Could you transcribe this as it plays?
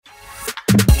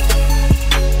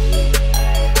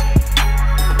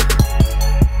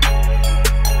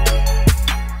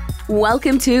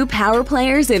Welcome to Power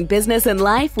Players in Business and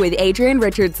Life with Adrian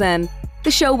Richardson,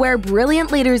 the show where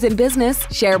brilliant leaders in business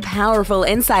share powerful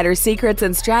insider secrets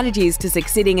and strategies to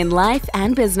succeeding in life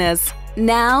and business.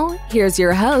 Now, here's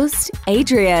your host,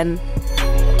 Adrian.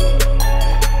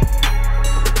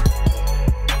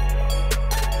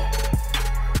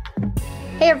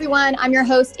 Hey everyone, I'm your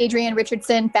host, Adrian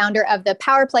Richardson, founder of the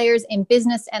Power Players in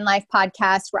Business and Life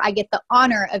podcast, where I get the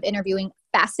honor of interviewing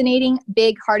fascinating,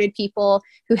 big-hearted people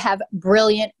who have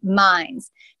brilliant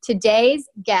minds. Today's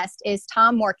guest is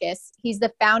Tom Morkes. He's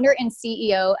the founder and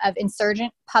CEO of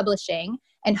Insurgent Publishing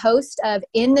and host of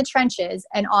In the Trenches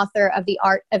and author of The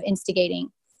Art of Instigating.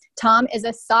 Tom is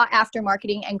a sought-after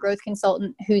marketing and growth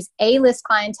consultant whose A-list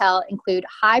clientele include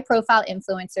high-profile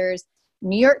influencers,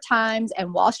 New York Times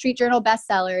and Wall Street Journal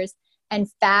bestsellers, and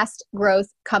fast growth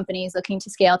companies looking to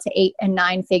scale to 8 and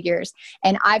 9 figures.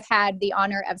 And I've had the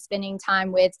honor of spending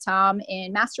time with Tom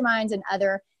in masterminds and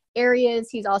other areas.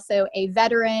 He's also a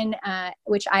veteran,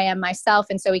 which I am myself.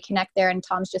 And so we connect there, and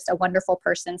Tom's just a wonderful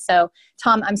person. So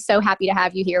Tom, I'm so happy to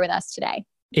have you here with us today.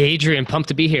 Adrian, pumped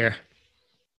to be here.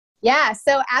 Yeah.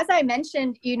 So as I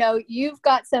mentioned, you've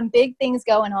got some big things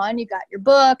going on. You've got your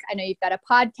book. I know you've got a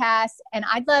podcast, and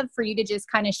I'd love for you to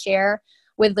just kind of share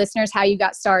with listeners how you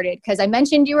got started. Because I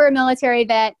mentioned you were a military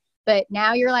vet, but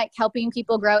now you're like helping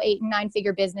people grow 8 and 9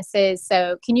 figure businesses.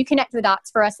 So can you connect the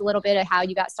dots for us a little bit of how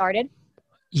you got started?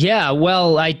 Yeah.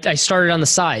 Well, I started on the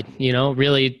side,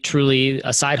 really, truly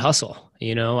a side hustle.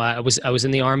 I was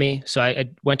in the Army. So I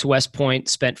went to West Point,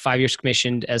 spent 5 years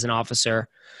commissioned as an officer.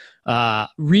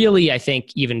 Really, I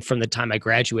think even from the time I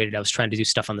graduated, I was trying to do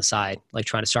stuff on the side, like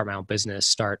trying to start my own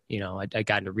business, I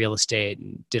got into real estate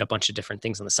and did a bunch of different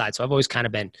things on the side. So I've always kind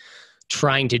of been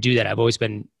trying to do that. I've always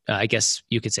been, I guess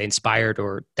you could say, inspired,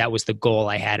 or that was the goal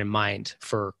I had in mind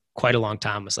for quite a long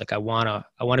time. It was like, I want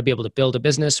to be able to build a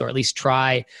business, or at least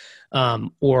try,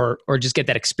 or just get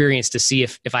that experience to see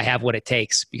if I have what it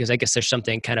takes, because I guess there's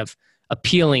something kind of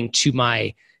appealing to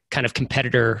my kind of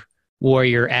competitor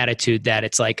warrior attitude that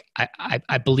it's like,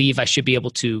 I believe I should be able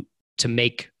to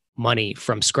make money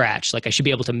from scratch. Like I should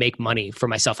be able to make money for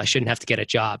myself. I shouldn't have to get a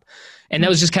job. And that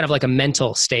was just kind of like a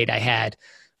mental state I had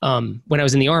when I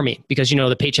was in the Army, because,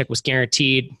 the paycheck was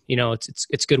guaranteed,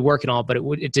 it's good work and all, but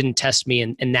it didn't test me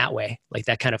in that way, like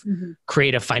that kind of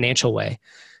creative financial way.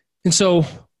 And so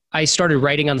I started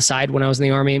writing on the side when I was in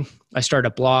the Army. I started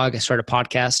a blog, I started a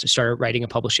podcast, I started writing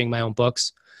and publishing my own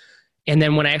books. And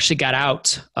then when I actually got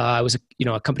out, I was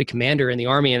a company commander in the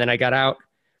Army, and then I got out,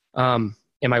 and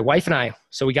my wife and I,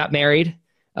 so we got married,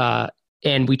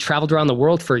 and we traveled around the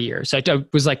world for a year. So I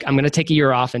was like, I'm going to take a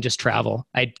year off and just travel.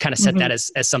 I kind of set that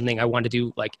as something I wanted to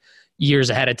do like years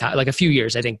ahead of time, like a few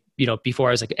years, I think, before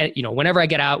I was like, whenever I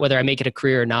get out, whether I make it a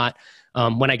career or not,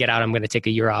 when I get out, I'm going to take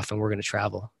a year off and we're going to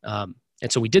travel. And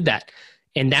so we did that.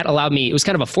 And that allowed me, it was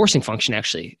kind of a forcing function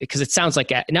actually, because it sounds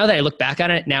like, now that I look back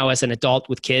on it now as an adult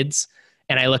with kids,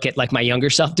 and I look at like my younger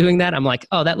self doing that, I'm like,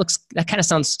 oh, that kind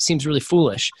of seems really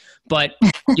foolish. But,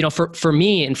 for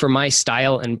me and for my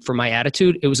style and for my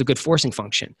attitude, it was a good forcing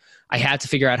function. I had to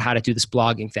figure out how to do this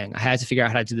blogging thing. I had to figure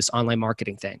out how to do this online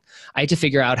marketing thing. I had to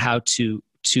figure out how to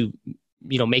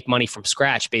make money from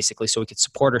scratch, basically, so we could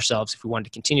support ourselves if we wanted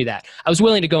to continue that. I was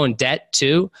willing to go in debt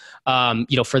too,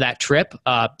 for that trip.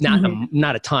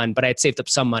 Not a ton, but I had saved up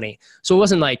some money. So it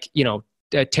wasn't like,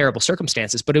 terrible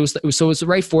circumstances, but it was the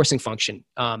right forcing function.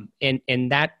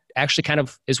 And that actually kind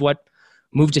of is what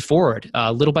moved it forward,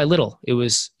 little by little. It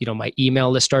was, my email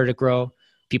list started to grow.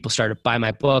 People started to buy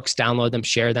my books, download them,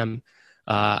 share them.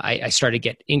 I started to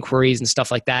get inquiries and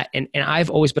stuff like that. And I've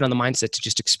always been on the mindset to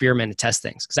just experiment and test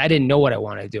things, because I didn't know what I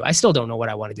wanted to do. I still don't know what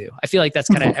I want to do. I feel like that's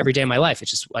kind of every day in my life.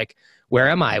 It's just like, where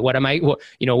am I? What am I? What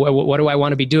do I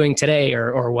want to be doing today,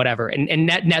 or whatever? And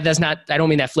that's not, I don't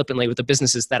mean that flippantly with the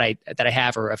businesses that I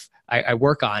have, or if I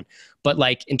work on, but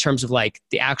like in terms of like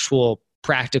the actual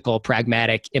practical,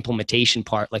 pragmatic implementation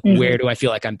part, like where do I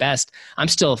feel like I'm best? I'm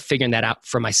still figuring that out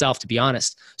for myself, to be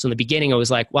honest. So in the beginning, I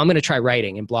was like, well, I'm going to try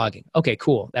writing and blogging. Okay,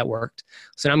 cool. That worked.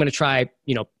 So now I'm going to try,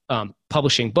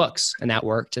 publishing books, and that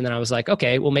worked. And then I was like,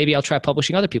 okay, well, maybe I'll try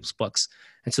publishing other people's books.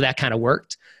 And so that kind of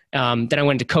worked. Then I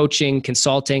went into coaching,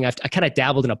 consulting. I kind of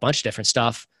dabbled in a bunch of different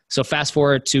stuff. So fast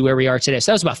forward to where we are today.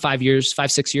 So that was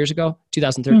about 6 years ago,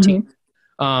 2013.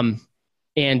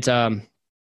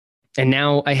 And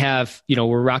now I have,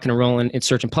 we're rocking and rolling in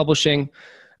Insurgent Publishing.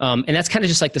 And that's kind of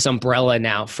just like this umbrella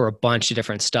now for a bunch of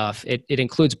different stuff. It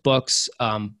includes books,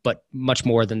 but much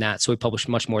more than that. So we publish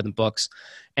much more than books.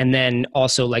 And then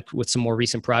also like with some more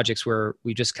recent projects where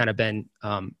we've just kind of been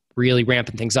really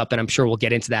ramping things up. And I'm sure we'll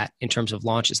get into that in terms of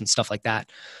launches and stuff like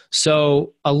that.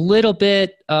 So a little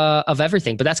bit of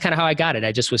everything, but that's kind of how I got it.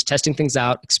 I just was testing things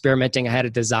out, experimenting. I had a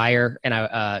desire and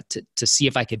to see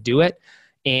if I could do it.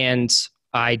 And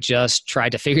I just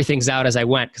tried to figure things out as I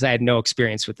went because I had no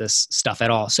experience with this stuff at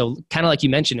all. So kind of like you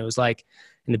mentioned, it was like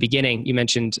in the beginning, you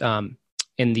mentioned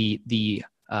in the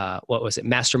what was it,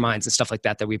 masterminds and stuff like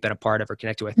that we've been a part of or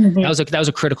connected with. Mm-hmm. That was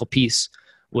a critical piece,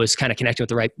 was kind of connecting with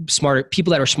the right smarter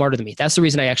people that are smarter than me. That's the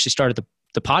reason I actually started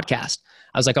the podcast.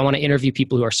 I was like, I want to interview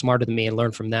people who are smarter than me and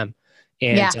learn from them.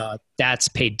 And that's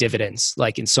paid dividends,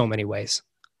 like in so many ways.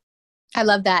 I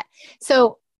love that.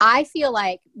 So I feel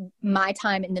like my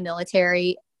time in the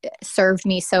military served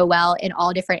me so well in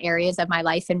all different areas of my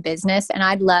life and business. And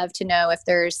I'd love to know if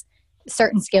there's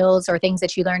certain skills or things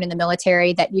that you learned in the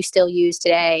military that you still use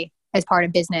today as part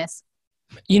of business.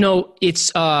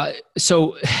 It's,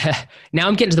 so now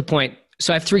I'm getting to the point.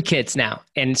 So I have 3 kids now.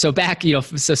 And so back,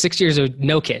 so 6 years ago,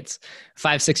 no kids,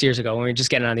 5-6 years ago when we were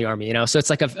just getting out of the Army, so it's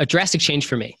like a drastic change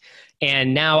for me.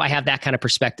 And now I have that kind of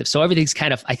perspective. So everything's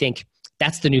kind of, I think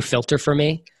that's the new filter for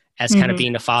me as kind of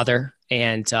being a father.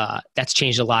 And that's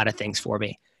changed a lot of things for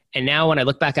me. And now when I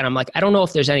look back and I'm like, I don't know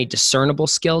if there's any discernible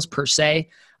skills per se.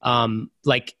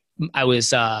 Like I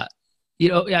was, like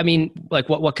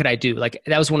what could I do? Like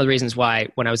that was one of the reasons why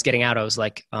when I was getting out, I was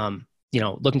like,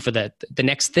 looking for the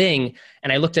next thing.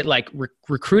 And I looked at like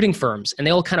recruiting firms and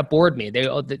they all kind of bored me.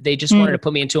 They just wanted to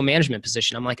put me into a management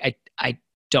position. I'm like, I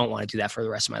don't want to do that for the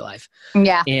rest of my life.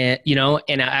 Yeah. And,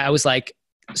 and I was like,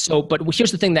 but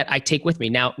here's the thing that I take with me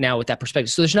now with that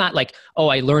perspective. So there's not like, oh,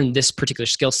 I learned this particular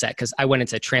skill set because I went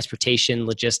into transportation,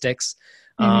 logistics.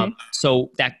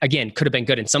 So that again, could have been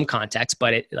good in some context,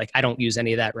 but I don't use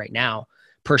any of that right now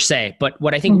per se. But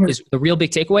what I think is the real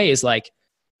big takeaway is like,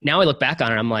 now I look back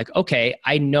on it, I'm like, okay,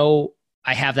 I know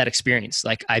I have that experience.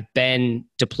 Like I've been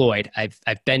deployed. I've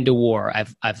been to war.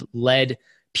 I've led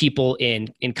people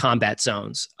in combat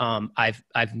zones.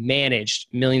 I've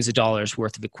managed millions of dollars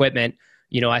worth of equipment.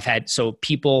 I've had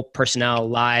people, personnel,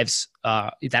 lives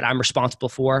that I'm responsible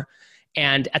for.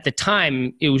 And at the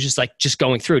time, it was just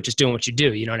going through it, just doing what you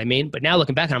do. You know what I mean? But now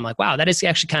looking back, and I'm like, wow, that is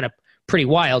actually kind of pretty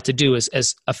wild to do as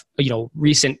a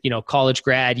recent college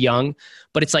grad, young.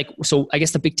 But it's like, so I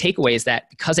guess the big takeaway is that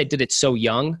because I did it so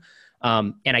young,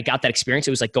 and I got that experience,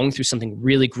 it was like going through something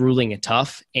really grueling and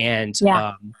tough, and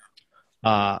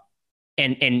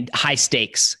and high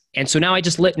stakes. And so now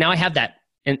now I have that,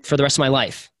 and for the rest of my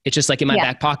life, it's just like in my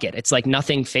back pocket. It's like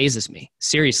nothing phases me,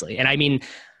 seriously. And I mean,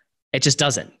 it just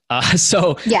doesn't. That's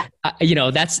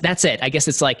it. I guess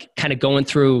it's like kind of going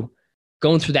through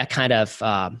that kind of,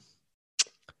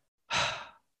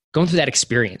 going through that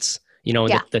experience,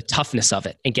 the toughness of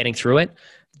it and getting through it.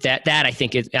 That I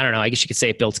think is, I don't know, I guess you could say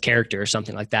it builds character or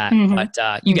something like that, but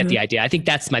you get the idea. I think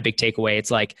that's my big takeaway.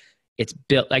 It's like, it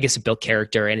built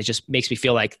character, and it just makes me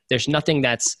feel like there's nothing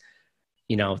that's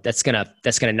that's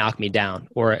gonna knock me down,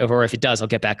 or if it does, I'll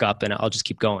get back up and I'll just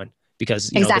keep going because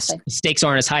the stakes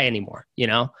aren't as high anymore,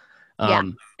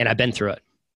 and I've been through it.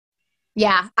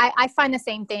 Yeah, I find the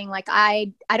same thing. Like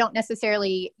I don't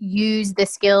necessarily use the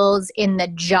skills in the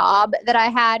job that I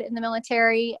had in the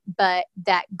military, but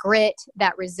that grit,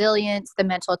 that resilience, the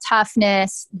mental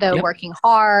toughness, the working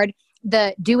hard,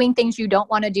 the doing things you don't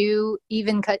want to do,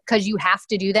 even because you have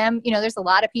to do them. There's a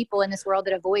lot of people in this world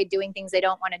that avoid doing things they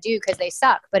don't want to do because they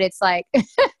suck. But it's like,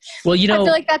 well, I feel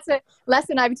like that's a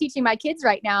lesson I'm teaching my kids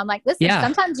right now. I'm like, listen,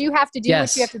 sometimes you have to do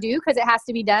what you have to do because it has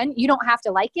to be done. You don't have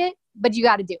to like it, but you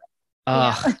got to do it.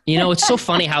 It's so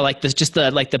funny how like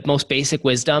the most basic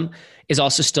wisdom is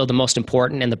also still the most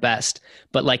important and the best.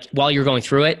 But like while you're going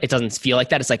through it, it doesn't feel like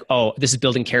that. It's like, oh, this is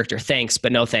building character. Thanks,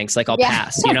 but no thanks. Like I'll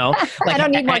pass, Like, I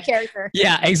don't need more character.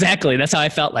 Yeah, exactly. That's how I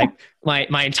felt like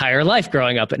my entire life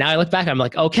growing up. But now I look back, I'm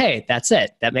like, okay, that's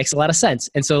it. That makes a lot of sense.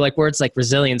 And so like words like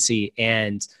resiliency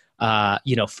and,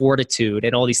 fortitude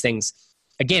and all these things.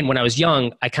 Again, when I was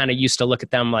young, I kind of used to look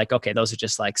at them like, okay, those are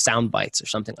just like sound bites or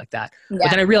something like that. Yeah. But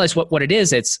then I realized what it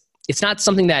is. It's not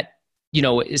something that,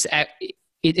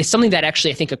 it's something that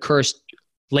actually I think occurs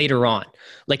later on.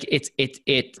 Like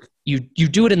you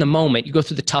do it in the moment, you go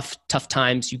through the tough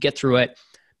times, you get through it,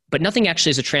 but nothing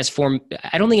actually is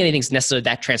I don't think anything's necessarily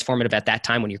that transformative at that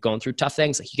time when you're going through tough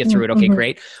things. Like you get through it, okay,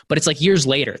 great. But it's like years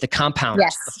later, the compound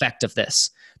effect of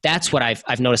this. That's what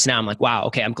I've noticed now. I'm like, wow,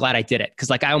 okay, I'm glad I did it. Cause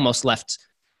like I almost left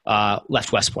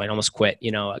West Point, almost quit,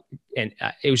 and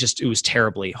it was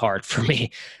terribly hard for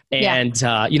me. And,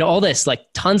 all this, like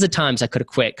tons of times I could have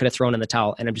quit, could have thrown in the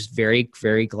towel. And I'm just very,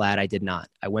 very glad I did not.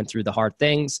 I went through the hard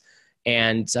things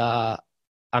and,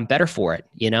 I'm better for it,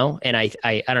 you know? And I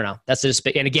don't know. That's just,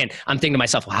 and again, I'm thinking to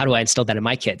myself, well, how do I instill that in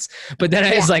my kids? But then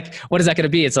I was like, what is that going to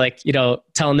be? It's like, you know,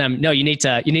 telling them, no, you need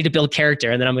to build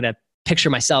character. And then I'm going to picture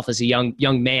myself as a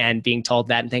young man being told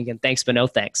that and thinking, thanks, but no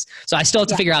thanks. So I still have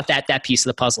to figure out that piece of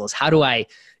the puzzle is how do I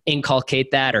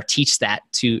inculcate that or teach that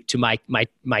to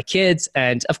my kids?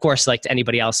 And of course, like to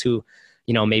anybody else who,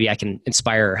 you know, maybe I can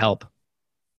inspire or help.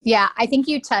 Yeah, I think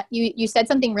you said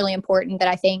something really important that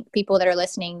I think people that are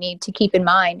listening need to keep in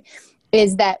mind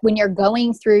is that when you're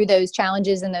going through those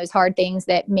challenges and those hard things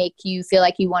that make you feel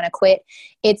like you want to quit,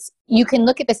 you can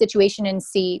look at the situation and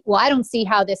see, well, I don't see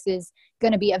how this is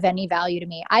going to be of any value to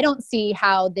me. I don't see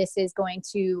how this is going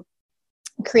to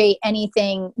create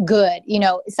anything good. You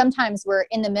know, sometimes we're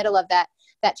in the middle of that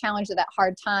challenge or that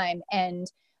hard time, and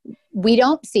we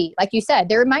don't see, like you said,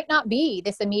 there might not be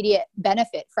this immediate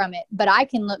benefit from it, but I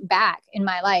can look back in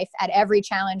my life at every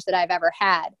challenge that I've ever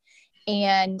had.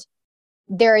 And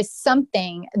there is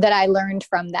something that I learned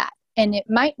from that. And it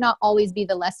might not always be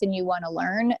the lesson you want to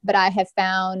learn, but I have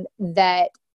found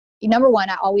that, number one,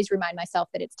 I always remind myself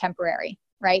that it's temporary,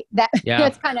 right?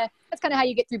 That's kind of how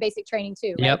you get through basic training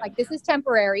too, right? Yep. Like, this is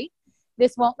temporary.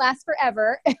 This won't last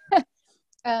forever.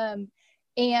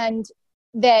 And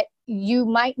that you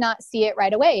might not see it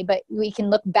right away, but we can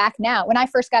look back now. When I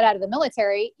first got out of the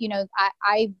military, you know,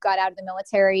 I got out of the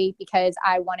military because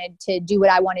I wanted to do what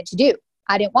I wanted to do.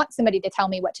 I didn't want somebody to tell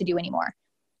me what to do anymore.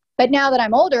 But now that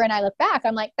I'm older and I look back,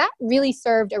 I'm like, that really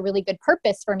served a really good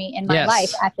purpose for me in my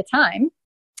life at the time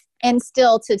and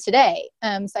still to today.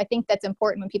 So I think that's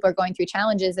important when people are going through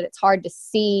challenges, that it's hard to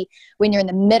see when you're in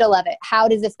the middle of it. How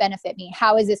does this benefit me?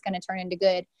 How is this going to turn into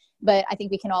good? But I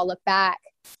think we can all look back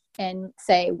and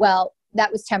say, well,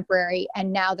 that was temporary.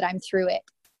 And now that I'm through it,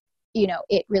 you know,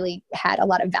 it really had a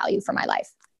lot of value for my life.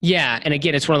 Yeah. And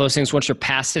again, it's one of those things, once you're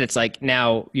past it, it's like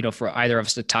now, you know, for either of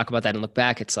us to talk about that and look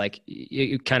back, it's like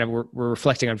you kind of, we're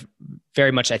reflecting on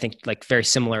very much, I think, like very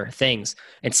similar things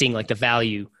and seeing like the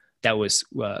value that was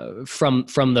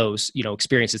from those, you know,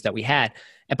 experiences that we had.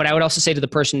 But I would also say to the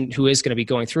person who is going to be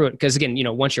going through it, because again, you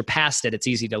know, once you're past it, it's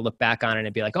easy to look back on it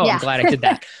and be like, oh, I'm glad I did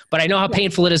that. But I know how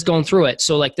painful it is going through it.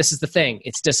 So like, this is the thing,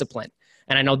 it's discipline.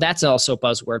 And I know that's also a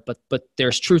buzzword, but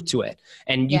there's truth to it.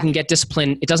 And you can get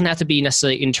discipline. It doesn't have to be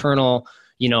necessarily internal,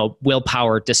 you know,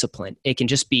 willpower discipline. It can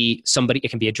just be it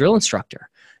can be a drill instructor,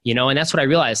 you know? And that's what I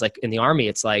realized, like in the Army,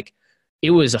 it's like,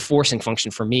 it was a forcing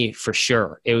function for me for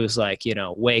sure. It was like, you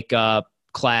know, wake up,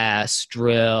 class,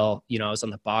 drill, you know, I was on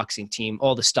the boxing team,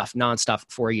 all the stuff nonstop for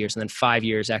 4 years, and then 5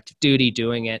 years active duty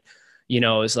doing it. You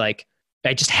know, it was like,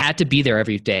 I just had to be there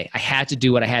every day. I had to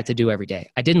do what I had to do every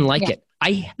day. I didn't like it.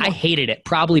 I hated it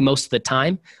probably most of the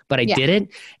time, but I did it.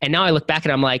 And now I look back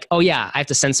and I'm like, oh yeah, I have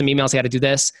to send some emails. I got to do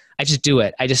this. I just do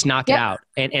it. I just knock it out.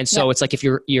 And so it's like, if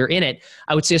you're in it,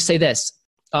 I would just say this,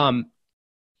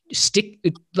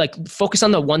 focus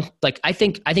on the one, like, I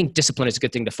think discipline is a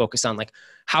good thing to focus on. Like,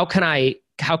 how can I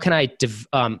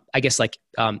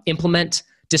implement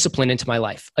discipline into my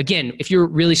life? Again, if you're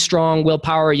really strong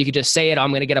willpower, you could just say it,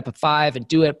 I'm going to get up at 5 and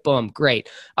do it. Boom. Great.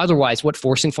 Otherwise, what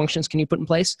forcing functions can you put in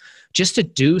place? Just to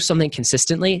do something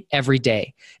consistently every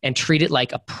day and treat it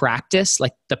like a practice,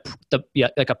 like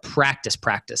like a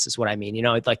practice is what I mean. You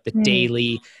know, like the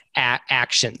daily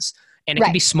actions. And it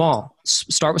can be small.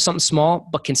 Start with something small,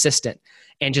 but consistent,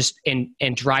 and just,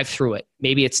 and drive through it.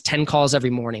 Maybe it's 10 calls every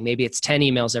morning. Maybe it's 10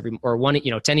 emails 10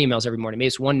 emails every morning. Maybe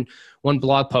it's one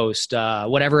blog post,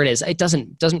 whatever it is. It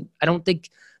doesn't, I don't think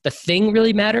the thing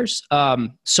really matters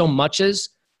so much as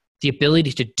the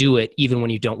ability to do it even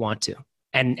when you don't want to.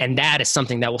 And that is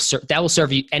something that will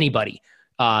serve you, anybody,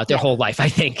 their whole life, I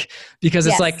think, because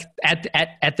it's like at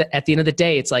the end of the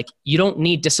day, it's like, you don't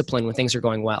need discipline when things are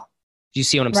going well. Do you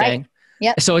see what I'm saying?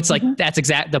 Yeah. So it's like, that's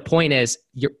the point is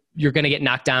you're going to get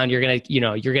knocked down. You're going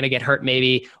to get hurt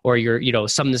maybe, or you're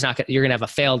going to have a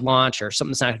failed launch, or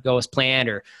something's not going to go as planned,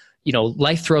 or, you know,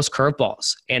 life throws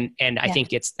curveballs. And I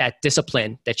think it's that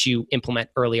discipline that you implement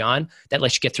early on that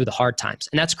lets you get through the hard times.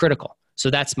 And that's critical.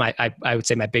 So that's I would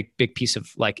say my big piece of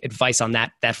like advice on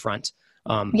that front.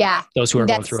 Those who are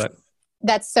going through it.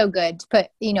 That's so good to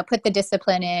put the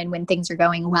discipline in when things are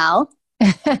going well,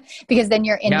 because then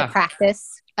you're in the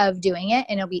practice of doing it,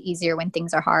 and it'll be easier when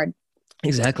things are hard.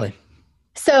 Exactly.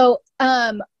 So,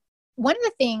 one of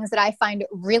the things that I find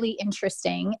really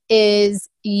interesting is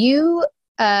you,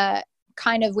 kind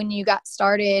of when you got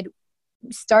started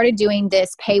doing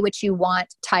this pay what you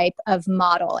want type of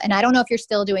model. And I don't know if you're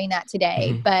still doing that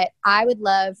today, but I would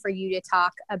love for you to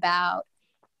talk about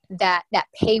that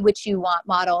pay what you want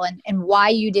model and why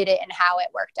you did it and how it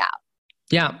worked out.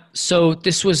 Yeah. So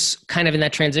this was kind of in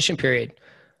that transition period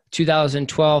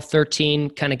 2012, 13,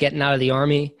 kind of getting out of the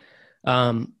Army.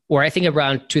 Or I think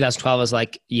around 2012, I was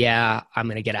like, yeah, I'm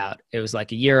going to get out. It was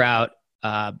like a year out.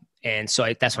 And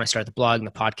so that's when I started the blog and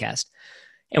the podcast.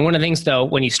 And one of the things though,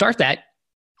 when you start that,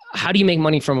 how do you make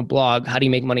money from a blog? How do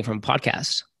you make money from a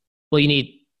podcast? Well,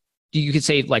 you could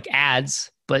say like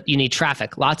ads, but you need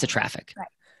traffic, lots of traffic.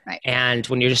 Right. And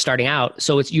when you're just starting out,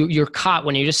 so it's you're caught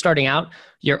when you're just starting out,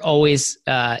 you're always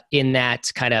in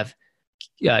that kind of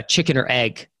chicken or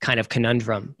egg kind of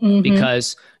conundrum,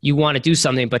 because you want to do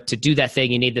something, but to do that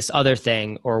thing, you need this other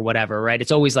thing or whatever, right?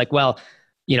 It's always like, well,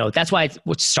 that's why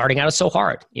starting out is so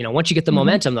hard. Once you get the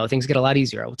momentum though, things get a lot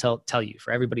easier. I will tell you,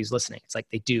 for everybody who's listening, it's like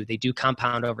they do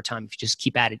compound over time if you just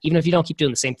keep at it, even if you don't keep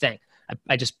doing the same thing.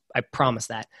 I promise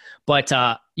that. But,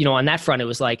 on that front, it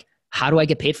was like, how do I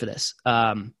get paid for this?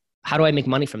 How do I make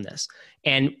money from this?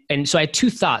 And so I had two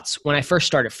thoughts when I first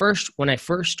started. First, when I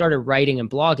first started writing and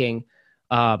blogging,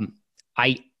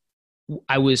 I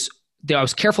was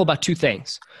careful about two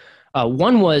things.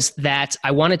 One was that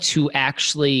I wanted to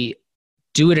actually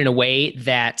do it in a way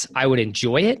that I would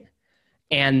enjoy it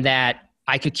and that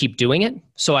I could keep doing it.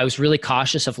 So I was really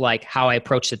cautious of like how I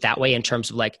approached it that way, in terms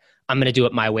of like, I'm going to do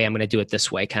it my way, I'm going to do it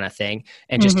this way kind of thing.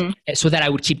 And just so that I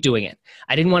would keep doing it.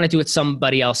 I didn't want to do it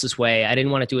somebody else's way. I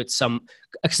didn't want to do it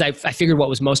because I figured what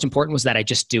was most important was that I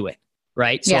just do it.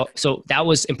 Right. So that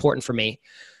was important for me.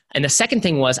 And the second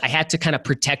thing was I had to kind of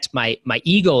protect my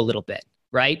ego a little bit,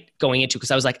 right? Going into,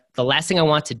 because I was like, the last thing I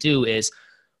want to do is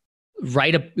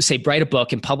write a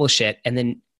book and publish it. And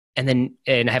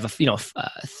I have a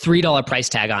 $3 price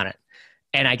tag on it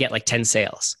and I get like 10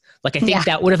 sales. Like, I think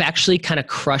that would have actually kind of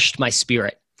crushed my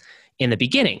spirit in the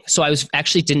beginning. So I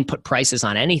didn't put prices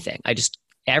on anything.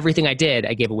 Everything I did,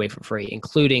 I gave away for free,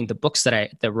 including the books that I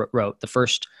wrote. The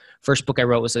first book I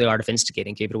wrote was The Art of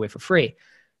Instigating, gave it away for free.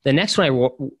 The next one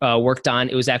I worked on,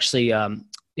 it was actually,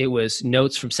 it was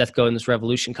notes from Seth Godin's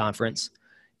Revolution conference.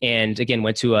 And again,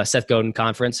 went to a Seth Godin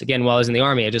conference. Again, while I was in the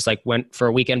Army, I just like went for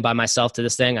a weekend by myself to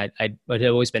this thing. I'd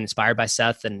always been inspired by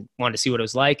Seth and wanted to see what it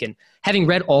was like. And having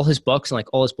read all his books and like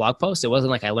all his blog posts, it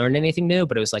wasn't like I learned anything new,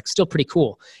 but it was like still pretty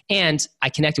cool. And I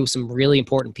connected with some really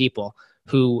important people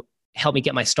who helped me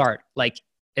get my start.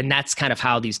 And that's kind of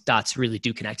how these dots really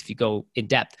do connect if you go in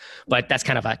depth. But that's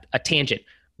kind of a tangent.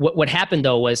 What happened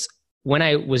though was, when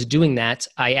I was doing that,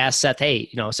 I asked Seth, hey,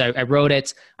 so I wrote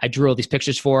it, I drew all these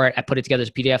pictures for it, I put it together as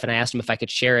a PDF, and I asked him if I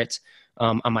could share it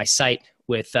on my site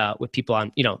with people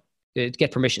on, to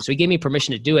get permission. So he gave me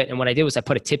permission to do it. And what I did was I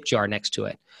put a tip jar next to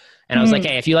it. And I was like,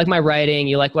 hey, if you like my writing,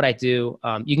 you like what I do,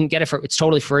 you can get it it's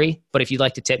totally free. But if you'd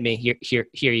like to tip me, here,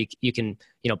 you can,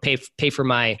 pay for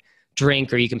my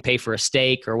drink, or you can pay for a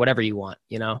steak or whatever you want,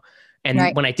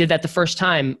 And when I did that the first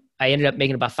time, I ended up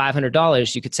making about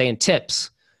 $500, you could say, in tips.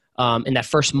 In that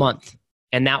first month.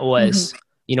 And that was,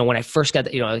 when I first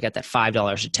got, I got that $5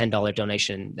 or $10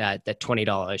 donation, that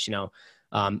 $20,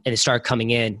 and it started coming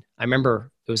in. I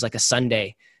remember it was like a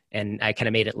Sunday, and I kind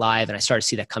of made it live, and I started to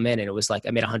see that come in, and it was like,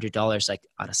 I made $100 like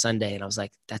on a Sunday. And I was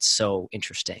like, that's so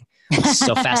interesting. It's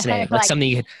so fascinating. Like something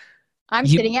you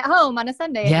sitting at home on a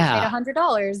Sunday and just made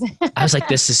 $100. I was like,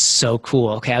 this is so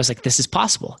cool. Okay. I was like, this is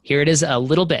possible. Here it is,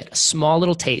 a small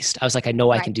little taste. I was like, I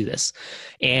know I can do this.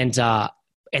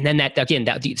 And then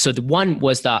so the one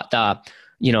was the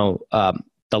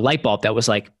light bulb that was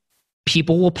like,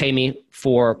 people will pay me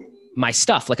for my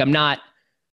stuff. Like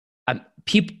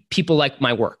people like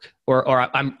my work, or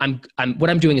I'm what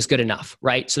I'm doing is good enough.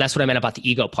 Right. So that's what I meant about the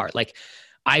ego part. Like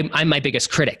I'm my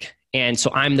biggest critic. And so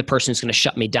I'm the person who's going to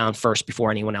shut me down first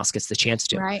before anyone else gets the chance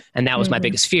to. Right. And that was my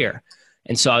biggest fear.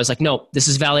 And so I was like, no, this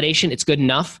is validation. It's good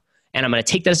enough. And I'm going to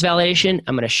take this validation.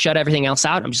 I'm going to shut everything else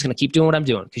out. I'm just going to keep doing what I'm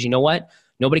doing. Because you know what?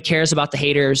 Nobody cares about the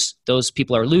haters. Those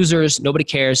people are losers. Nobody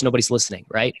cares. Nobody's listening,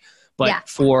 right? But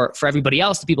for everybody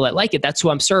else, the people that like it, that's who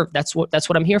I'm served. That's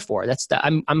what I'm here for.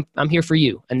 I'm here for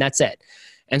you, and that's it.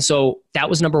 And so that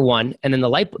was number one. And then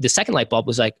the second light bulb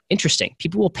was like, interesting.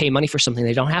 People will pay money for something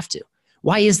they don't have to.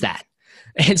 Why is that?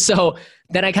 And so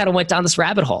then I kind of went down this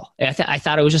rabbit hole. I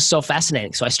thought it was just so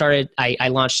fascinating. So I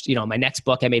launched, my next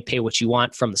book. I made Pay What You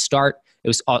Want from the start. It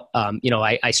was,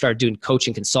 I started doing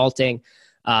coaching, consulting.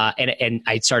 And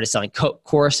I started selling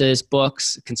courses,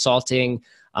 books, consulting,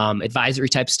 advisory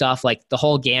type stuff, like the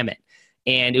whole gamut.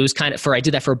 And it was I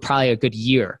did that for probably a good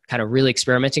year, kind of really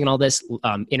experimenting in all this,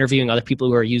 interviewing other people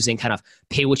who are using kind of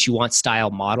pay what you want style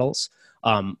models.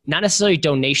 Not necessarily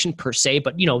donation per se,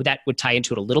 but that would tie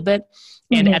into it a little bit.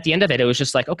 And at the end of it, it was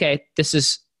just like, okay, this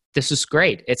is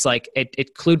great. It's like,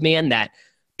 it clued me in that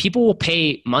people will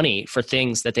pay money for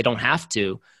things that they don't have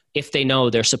to, if they know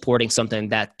they're supporting something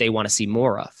that they want to see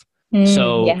more of.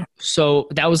 Yeah. So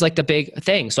that was like the big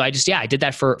thing. So I did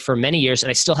that for many years, and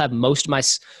I still have most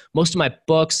of my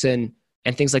books and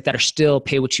things like that are still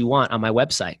pay what you want on my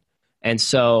website. And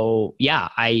so, yeah,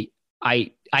 I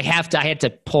had to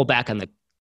pull back on the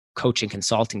coaching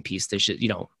consulting piece. There's,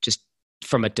 just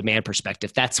from a demand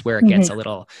perspective, that's where it gets a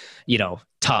little,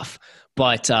 tough.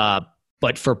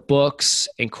 But for books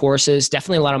and courses,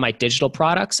 definitely a lot of my digital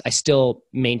products, I still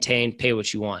maintain pay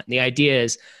what you want. And the idea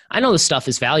is, I know this stuff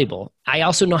is valuable. I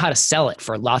also know how to sell it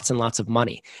for lots and lots of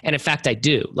money. And in fact, I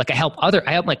do. Like I help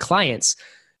my clients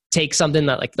take something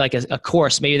that like a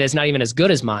course, maybe that's not even as good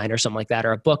as mine or something like that,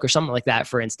 or a book or something like that,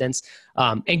 for instance,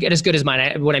 and get as good as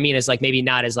mine. What I mean is like, maybe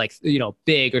not as like,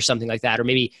 big or something like that, or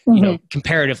maybe,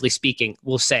 comparatively speaking,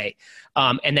 we'll say,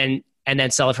 and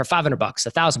then sell it for $500,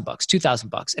 $1,000,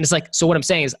 $2,000. And it's like, so what I'm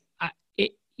saying is,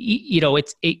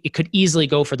 it could easily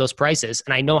go for those prices,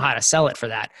 and I know how to sell it for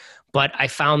that. But I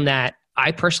found that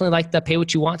I personally like the pay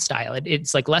what you want style.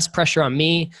 It's like less pressure on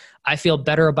me. I feel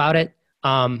better about it.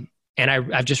 And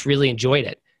I've just really enjoyed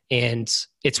it, and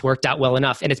it's worked out well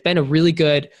enough. And it's been a really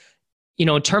good,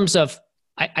 in terms of,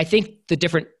 I think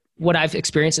what I've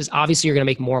experienced is, obviously you're going to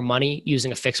make more money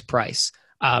using a fixed price.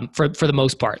 For the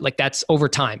most part, like that's over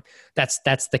time. That's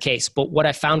the case. But what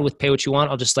I found with pay what you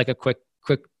want, I'll just like a quick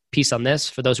piece on this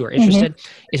for those who are interested,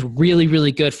 is really,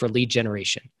 really good for lead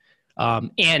generation.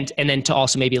 And then to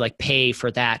also maybe like pay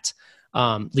for that,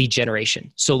 lead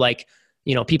generation. So like,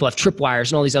 people have tripwires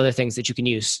and all these other things that you can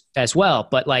use as well.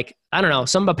 But like, I don't know,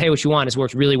 something about pay what you want has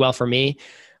worked really well for me.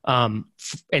 And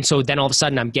so then all of a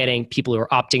sudden I'm getting people who are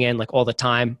opting in like all the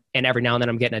time. And every now and then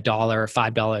I'm getting $1,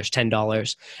 $5,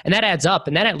 $10. And that adds up.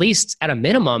 And that, at least at a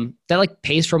minimum, that like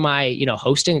pays for my,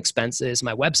 hosting expenses,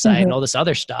 my website and all this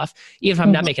other stuff, even if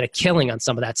I'm not making a killing on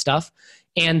some of that stuff.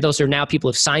 And those are now people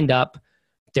who have signed up.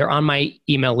 They're on my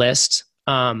email list.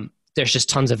 There's just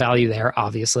tons of value there,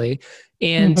 obviously.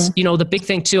 And, the big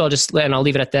thing too, I'll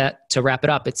leave it at that to wrap it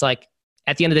up. It's like,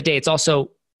 at the end of the day, it's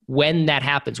also when that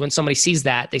happens, when somebody sees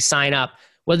that, they sign up,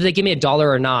 whether they give me $1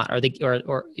 or not, or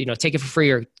take it for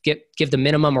free, or give the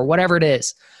minimum or whatever it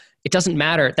is, it doesn't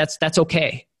matter. That's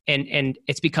okay. And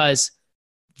it's because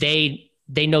they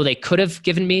know they could have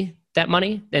given me that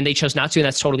money and they chose not to, and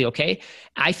that's totally okay.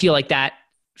 I feel like that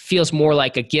feels more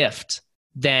like a gift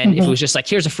than if it was just like,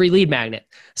 here's a free lead magnet,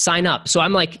 sign up. So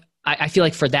I'm like, I feel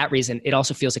like for that reason, it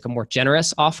also feels like a more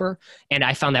generous offer. And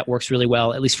I found that works really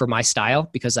well, at least for my style,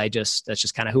 because that's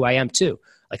just kind of who I am too.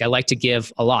 Like I like to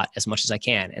give a lot, as much as I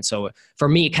can. And so for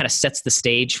me, it kind of sets the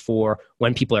stage for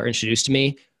when people are introduced to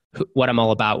me, what I'm all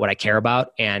about, what I care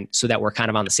about. And so that we're kind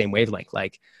of on the same wavelength.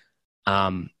 Like, I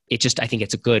think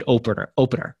it's a good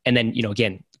opener. And then,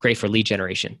 again, great for lead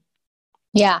generation.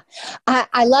 Yeah.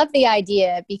 I love the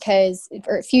idea, because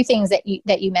for a few things that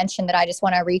you mentioned that I just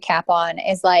want to recap on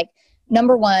is like,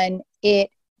 number one, it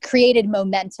created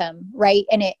momentum, right?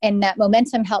 And that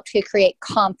momentum helped to create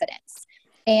confidence.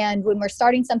 And when we're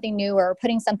starting something new or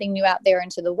putting something new out there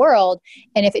into the world,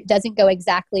 and if it doesn't go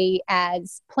exactly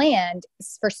as planned,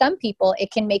 for some people,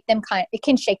 it can make them it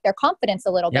can shake their confidence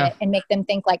a little bit and make them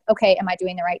think like, okay, am I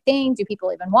doing the right thing? Do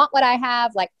people even want what I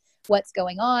have? Like, what's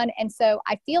going on? And so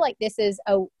I feel like this is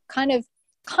a kind of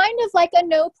like a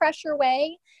no pressure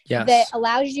way that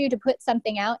allows you to put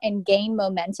something out and gain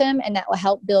momentum, and that will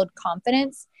help build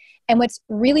confidence. And what's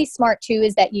really smart too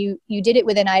is that you did it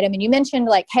with an item, and you mentioned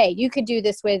like, hey, you could do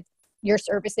this with your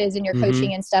services and your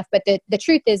coaching and stuff. But the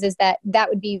truth is that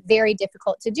would be very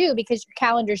difficult to do, because your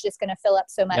calendar is just going to fill up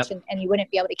so much and you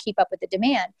wouldn't be able to keep up with the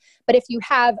demand. But if you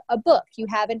have a book, you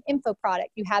have an info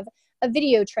product, you have a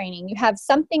video training, you have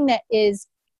something that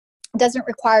doesn't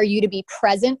require you to be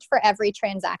present for every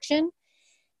transaction,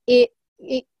 it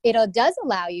does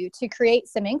allow you to create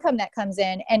some income that comes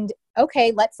in. And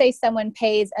okay, let's say someone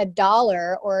pays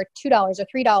 $1 or $2 or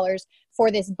 $3 for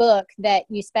this book that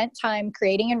you spent time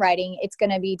creating and writing. It's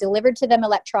going to be delivered to them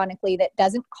electronically. That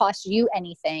doesn't cost you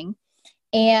anything.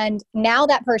 And now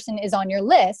that person is on your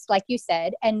list, like you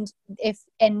said, and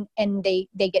they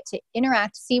get to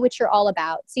interact, see what you're all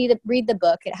about, read the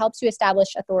book. It helps you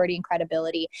establish authority and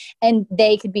credibility, and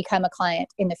they could become a client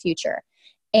in the future.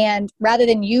 And rather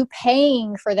than you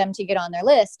paying for them to get on their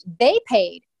list, they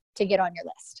paid to get on your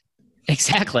list.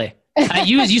 Exactly.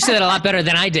 You said that a lot better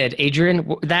than I did,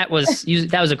 Adrian. That was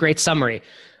a great summary.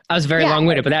 I was very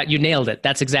long-winded, but you nailed it.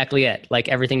 That's exactly it. Like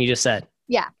everything you just said.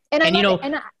 Yeah.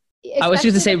 I was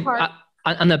just going to say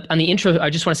on the intro, I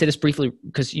just want to say this briefly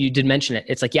because you did mention it.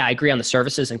 It's like, yeah, I agree on the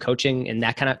services and coaching and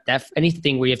that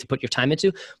anything where you have to put your time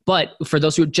into. But for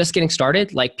those who are just getting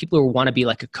started, like people who want to be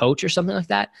like a coach or something like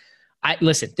that,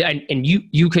 listen, and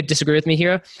you could disagree with me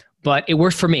here, but it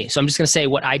worked for me. So I'm just going to say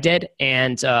what I did.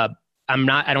 And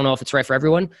I don't know if it's right for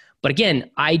everyone, but again,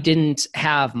 I didn't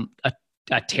have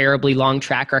a terribly long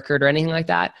track record or anything like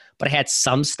that, but I had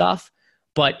some stuff.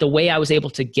 But the way I was able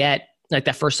to get like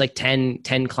that first like 10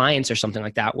 clients or something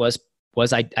like that was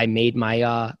I made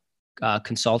my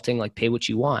consulting like pay what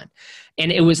you want.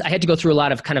 And I had to go through a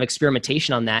lot of kind of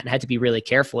experimentation on that and had to be really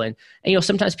careful. And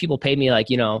sometimes people paid me like,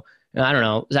 I don't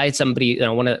know, I had somebody,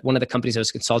 one of the companies I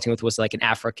was consulting with was like an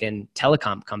African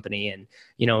telecom company and,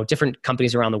 different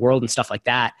companies around the world and stuff like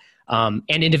that. And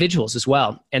individuals as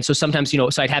well. And so sometimes,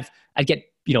 so I'd get,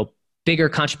 bigger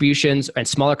contributions and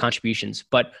smaller contributions,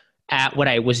 but what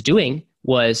I was doing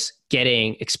was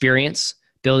getting experience,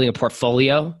 building a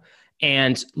portfolio.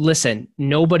 And listen,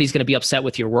 nobody's going to be upset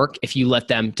with your work if you let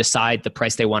them decide the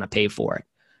price they want to pay for it.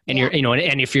 And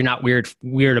and if you're not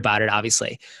weird about it,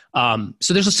 obviously.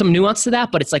 So there's some nuance to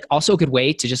that, but it's like also a good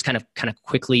way to just kind of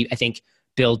quickly, I think,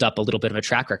 build up a little bit of a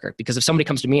track record. Because if somebody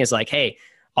comes to me and is like, hey,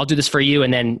 I'll do this for you.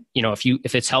 And then,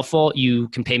 if it's helpful, you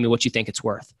can pay me what you think it's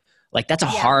worth. Like that's a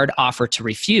hard offer to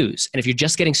refuse. And if you're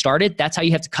just getting started, that's how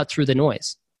you have to cut through the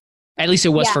noise. At least it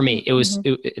was for me. It was,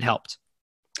 it helped.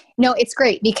 No, it's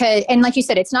great because, and like you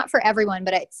said, it's not for everyone,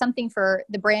 but it's something for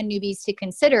the brand newbies to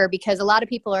consider because a lot of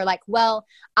people are like, well,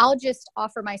 I'll just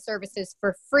offer my services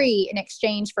for free in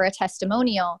exchange for a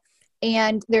testimonial.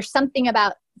 And there's something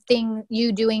about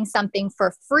you doing something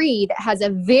for free that has a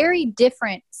very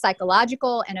different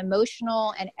psychological and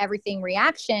emotional and everything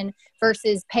reaction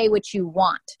versus pay what you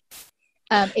want.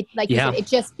 You said, it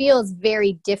just feels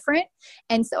very different.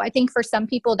 And so I think for some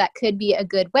people that could be a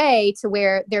good way to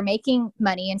where they're making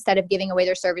money instead of giving away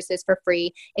their services for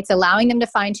free. It's allowing them to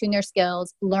fine tune their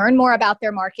skills, learn more about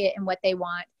their market and what they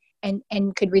want, and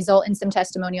could result in some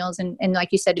testimonials and like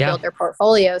you said, to build their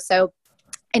portfolio. So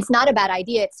it's not a bad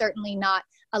idea. It's certainly not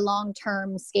a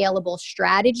long-term scalable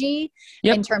strategy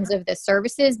in terms of the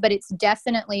services, but it's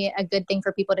definitely a good thing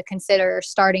for people to consider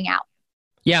starting out.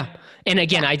 Yeah. And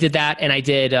again, I did that and I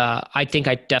did, I think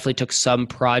I definitely took some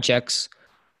projects,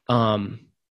 I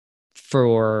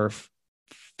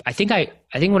think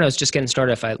when I was just getting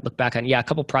started, if I look back on, a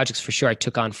couple projects for sure I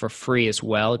took on for free as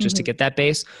well, just to get that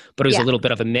base, but it was a little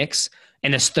bit of a mix.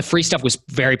 And the free stuff was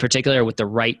very particular with the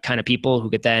right kind of people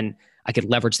who I could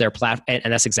leverage their platform.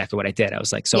 And that's exactly what I did. I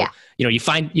was like, you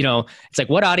find, it's like,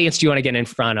 what audience do you want to get in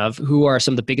front of? Who are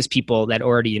some of the biggest people that are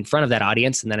already in front of that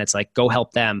audience? And then it's like, go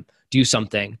help them do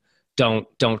something. Don't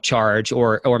charge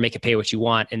or make it pay what you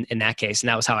want in that case. And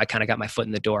that was how I kind of got my foot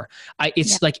in the door.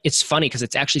 It's funny because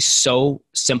it's actually so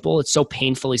simple. It's so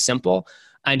painfully simple.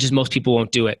 And just most people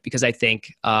won't do it because I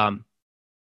think,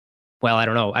 I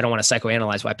don't know. I don't want to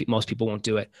psychoanalyze why most people won't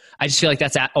do it. I just feel like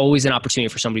that's always an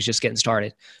opportunity for somebody who's just getting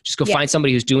started. Just go find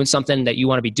somebody who's doing something that you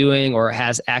want to be doing or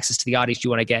has access to the audience you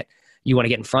want to get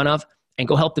in front of, and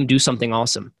go help them do something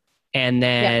awesome. And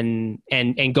then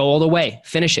and go all the way,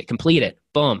 finish it, complete it,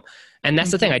 boom. And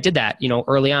that's the thing. I did that,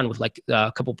 early on with like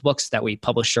a couple of books that we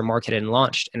published or marketed and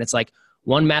launched. And it's like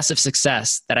one massive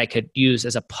success that I could use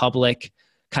as a public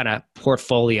kind of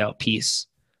portfolio piece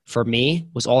for me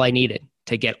was all I needed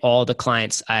to get all the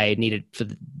clients I needed for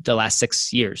the last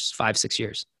 5-6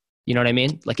 years. You know what I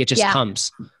mean? Like it just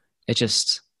comes. It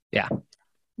just, Yeah,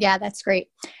 that's great.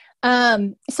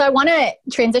 So I want to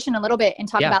transition a little bit and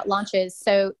talk about launches.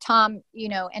 So Tom,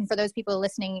 and for those people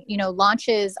listening,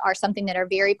 launches are something that are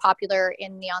very popular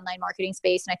in the online marketing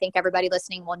space. And I think everybody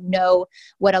listening will know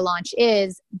what a launch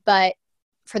is, but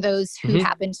for those who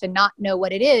happen to not know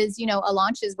what it is, a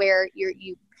launch is where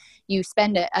you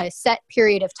spend a set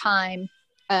period of time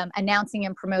announcing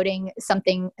and promoting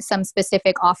some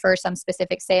specific offer, some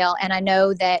specific sale. And I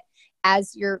know that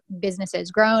as your business has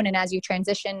grown and as you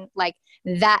transition, like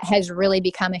that has really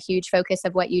become a huge focus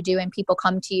of what you do. And people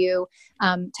come to you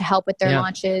to help with their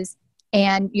launches.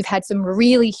 And you've had some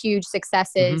really huge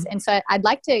successes. And so I'd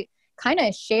like to kind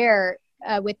of share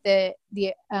with the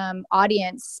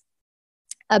audience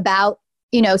about,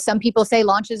 some people say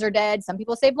launches are dead. Some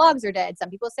people say blogs are dead. Some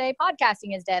people say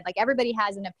podcasting is dead. Like everybody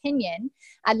has an opinion.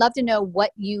 I'd love to know what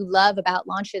you love about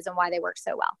launches and why they work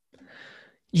so well.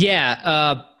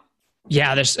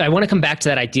 I want to come back to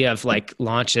that idea of like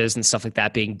launches and stuff like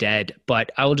that being dead,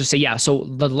 but I will just say, so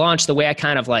the launch, the way I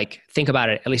kind of like think about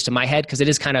it, at least in my head, because it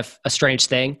is kind of a strange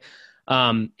thing.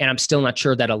 And I'm still not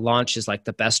sure that a launch is like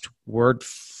the best word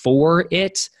for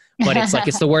it, but it's like,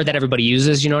 it's the word that everybody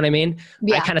uses. You know what I mean?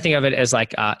 I kind of think of it as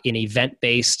like an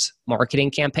event-based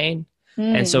marketing campaign.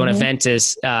 And so an event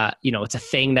is, it's a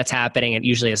thing that's happening and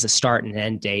usually has a start and an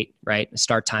end date, right? A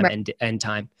start time and end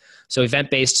time. So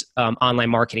event-based online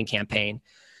marketing campaign.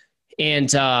 And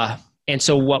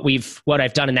so what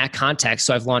I've done in that context,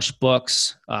 so I've launched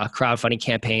books, crowdfunding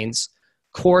campaigns,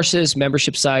 courses,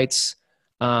 membership sites,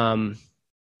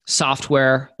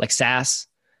 software like SaaS,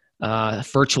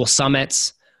 virtual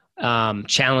summits,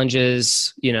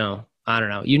 challenges, I don't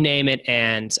know, you name it.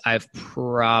 And I've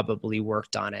probably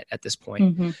worked on it at this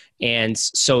point. Mm-hmm.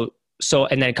 And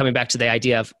and then coming back to the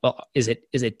idea of, well, is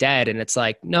it dead? And it's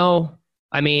like, no,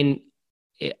 I mean,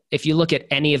 if you look at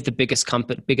any of the biggest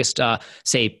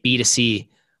say B2C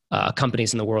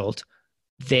companies in the world,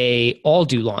 they all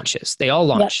do launches. They all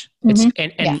launch. Yep.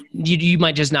 Mm-hmm. And you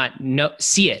might just not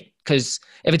see it, because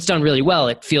if it's done really well,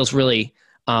 it feels really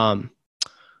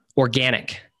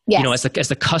organic. Yes. As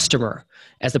the customer,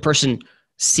 as the person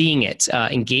seeing it,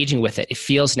 engaging with it, it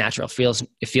feels natural. It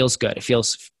feels good.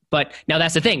 But now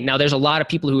that's the thing. Now there's a lot of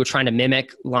people who are trying to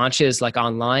mimic launches like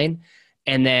online,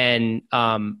 and then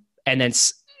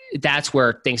that's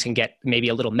where things can get maybe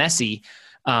a little messy,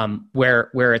 where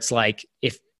it's like,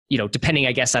 if, depending,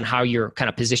 I guess, on how you're kind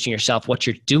of positioning yourself, what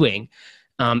you're doing,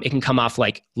 it can come off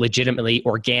like legitimately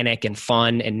organic and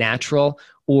fun and natural,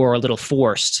 or a little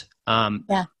forced.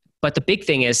 But the big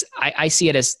thing is, I see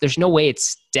it as, there's no way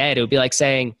it's dead. It would be like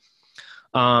saying,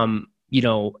 online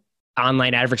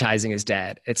advertising is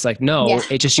dead. It's like, no,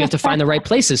 it just, you have to find the right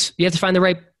places. You have to find the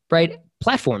right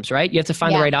platforms, right? You have to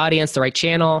find the right audience, the right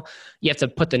channel. You have to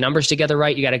put the numbers together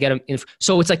right. You got to get them in.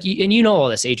 So it's like, and all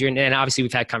this, Adrian, and obviously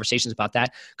we've had conversations about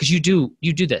that, because you do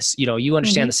this, you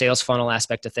understand the sales funnel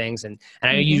aspect of things. And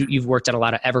I know you've worked on a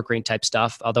lot of evergreen type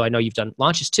stuff, although I know you've done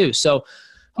launches too. So,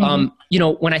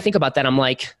 when I think about that, I'm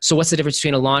like, so what's the difference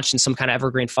between a launch and some kind of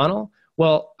evergreen funnel?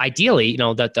 Well, ideally,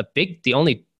 the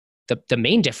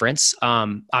main difference,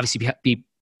 obviously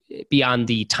beyond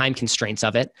the time constraints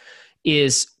of it,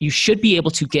 is you should be able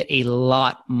to get a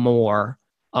lot more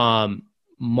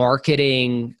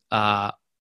marketing,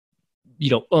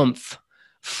 oomph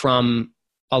from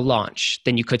a launch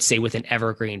than you could say with an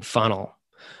evergreen funnel.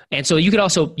 And so you could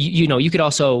also, you could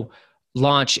also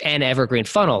launch an evergreen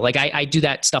funnel. Like I do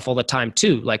that stuff all the time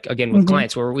too. Like again, with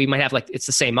clients where we might have like, it's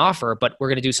the same offer, but we're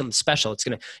going to do something special. It's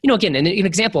going to, again,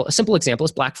 a simple example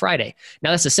is Black Friday. Now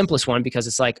that's the simplest one, because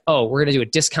it's like, oh, we're going to do a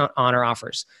discount on our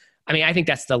offers. I mean, I think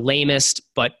that's the lamest,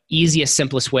 but easiest,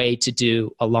 simplest way to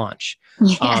do a launch.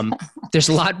 Yeah. There's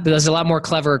a lot more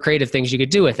clever, creative things you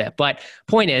could do with it. But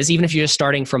point is, even if you're just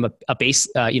starting from a base,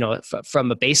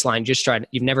 from a baseline,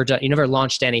 you've never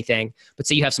launched anything, but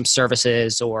say you have some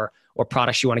services or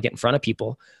products you want to get in front of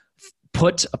people,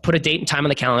 put a date and time on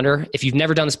the calendar. If you've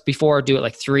never done this before, do it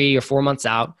like 3 or 4 months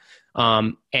out,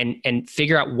 and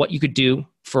figure out what you could do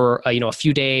for a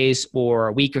few days or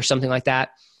a week or something like that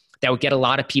would get a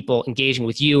lot of people engaging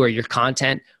with you or your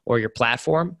content or your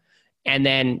platform, and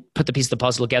then put the piece of the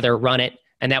puzzle together, run it,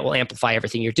 and that will amplify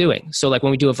everything you're doing. So like when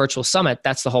we do a virtual summit,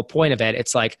 that's the whole point of it.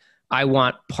 It's like, I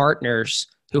want partners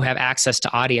who have access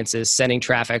to audiences sending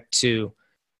traffic to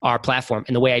our platform.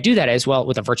 And the way I do that is, well,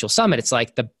 with a virtual summit, it's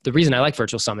like the reason I like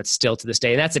virtual summits still to this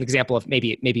day, and that's an example of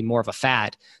maybe more of a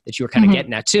fad that you were kind of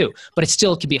getting at too, but it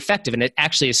still can be effective, and it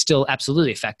actually is still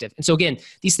absolutely effective. And so again,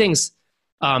 these things,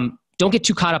 don't get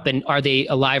too caught up in, are they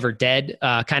alive or dead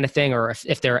kind of thing, or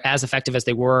if they're as effective as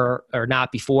they were or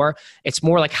not before. It's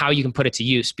more like how you can put it to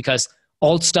use, because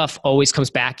old stuff always comes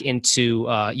back into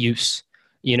use.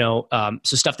 So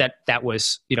stuff that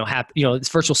was,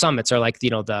 virtual summits are like,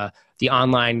 the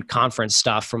online conference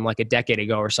stuff from like a decade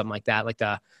ago or something like that. Like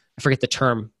I forget the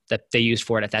term that they used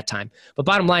for it at that time. But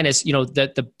bottom line is,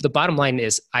 the bottom line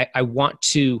is I want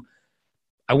to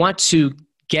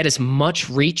get as much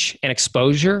reach and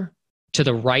exposure to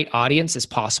the right audience as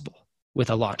possible with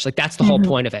a launch. Like that's the whole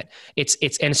point of it.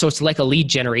 And so it's like a lead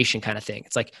generation kind of thing.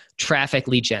 It's like traffic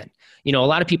lead gen. A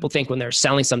lot of people think when they're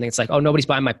selling something, it's like, oh, nobody's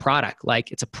buying my product.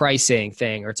 Like it's a pricing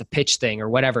thing or it's a pitch thing or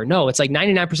whatever. No, it's like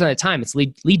 99% of the time it's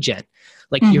lead gen.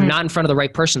 Like you're not in front of the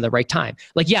right person at the right time.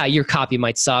 Like, yeah, your copy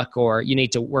might suck, or you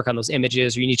need to work on those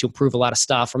images, or you need to improve a lot of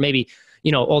stuff, or maybe,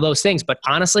 all those things. But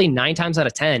honestly, 9 times out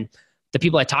of 10, the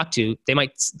people I talk to, they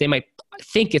might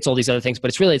think it's all these other things, but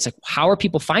it's like, how are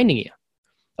people finding you?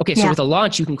 Okay. So with a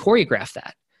launch, you can choreograph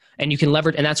that, and you can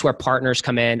leverage, and that's where partners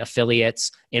come in,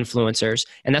 affiliates, influencers.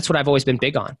 And that's what I've always been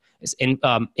big on is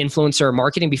influencer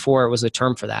marketing. Before it was a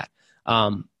term for that,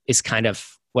 is kind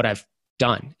of what I've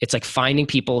done. It's like finding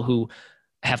people who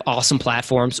have awesome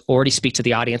platforms, already speak to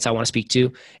the audience I want to speak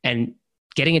to, and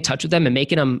getting in touch with them and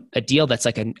making them a deal that's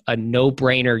like a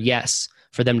no-brainer yes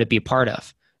for them to be a part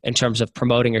of, in terms of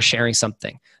promoting or sharing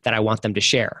something that I want them to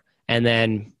share. And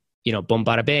then, boom,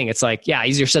 bada bing. It's like, yeah,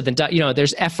 easier said than done.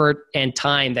 There's effort and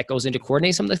time that goes into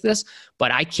coordinating something like this,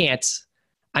 but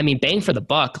bang for the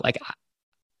buck. Like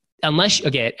unless,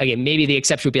 again, maybe the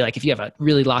exception would be like if you have a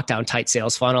really locked down tight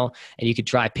sales funnel and you could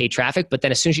drive paid traffic, but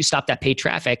then as soon as you stop that paid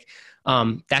traffic,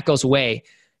 that goes away.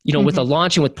 With a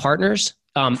launch and with partners,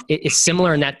 it's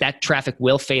similar in that traffic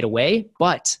will fade away,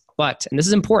 but, and this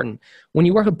is important, when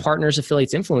you work with partners,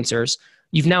 affiliates, influencers,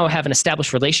 you've now have an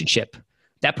established relationship.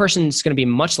 That person's going to be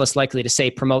much less likely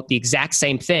to promote the exact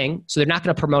same thing. So they're not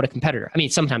going to promote a competitor. I mean,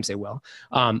 sometimes they will,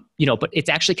 but it's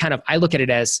actually I look at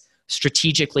it as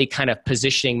strategically kind of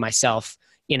positioning myself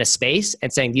in a space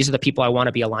and saying, these are the people I want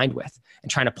to be aligned with,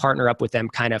 and trying to partner up with them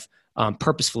kind of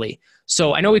purposefully.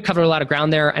 So I know we've covered a lot of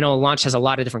ground there. I know a launch has a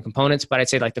lot of different components, but I'd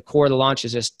say the core of the launch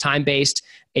is just time-based.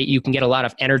 You can get a lot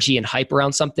of energy and hype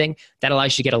around something that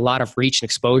allows you to get a lot of reach and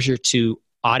exposure to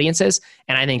audiences.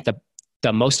 And I think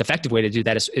the most effective way to do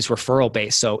that is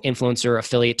referral-based. So influencer,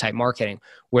 affiliate type marketing,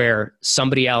 where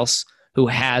somebody else who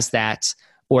has that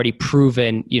already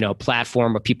proven,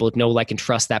 platform where people know, like, and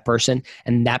trust that person,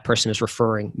 and that person is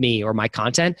referring me or my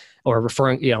content, or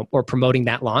referring, or promoting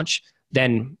that launch,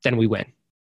 then we win.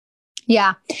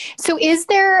 Yeah. So is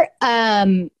there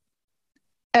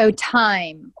a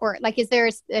time, or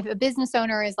if a business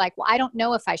owner is like, well, I don't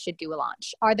know if I should do a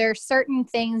launch, are there certain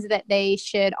things that they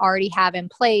should already have in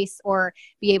place or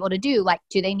be able to do? Like,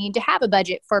 do they need to have a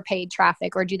budget for paid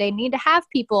traffic, or do they need to have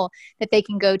people that they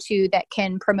can go to that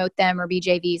can promote them or be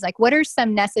JVs? Like, what are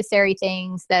some necessary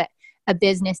things that a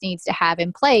business needs to have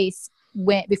in place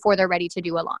before they're ready to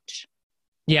do a launch?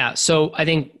 Yeah. So I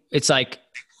think it's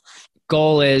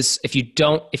goal is, if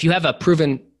you have a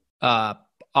proven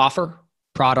offer,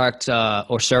 product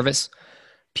or service,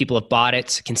 people have bought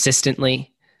it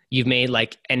consistently, you've made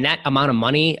and that amount of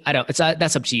money,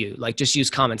 that's up to you. Just use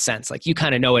common sense. You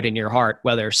kind of know it in your heart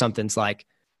whether something's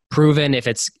proven, if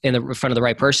it's in front of the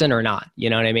right person or not. You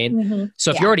know what I mean? Mm-hmm.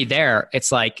 So if you're already there,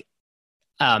 it's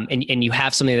and you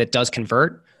have something that does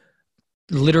convert,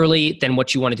 literally, then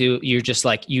what you want to do, you just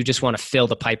want to fill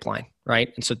the pipeline,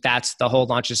 right? And so that's the whole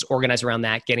launch, is organized around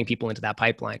that, getting people into that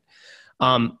pipeline.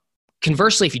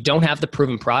 Conversely, if you don't have the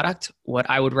proven product, what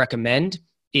I would recommend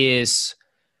is,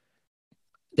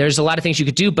 there's a lot of things you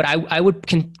could do, but I would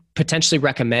potentially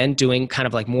recommend doing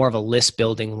kind of more of a list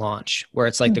building launch, where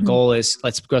it's the goal is,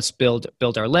 let's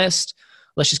build our list.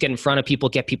 Let's just get in front of people,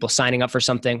 get people signing up for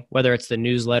something, whether it's the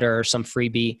newsletter or some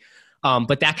freebie.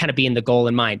 But that kind of being the goal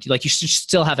in mind. You should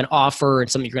still have an offer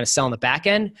and something you're going to sell on the back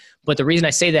end. But the reason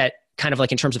I say that, kind of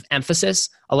in terms of emphasis,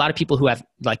 a lot of people who have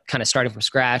kind of starting from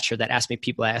scratch, or that ask me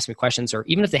questions, or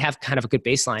even if they have kind of a good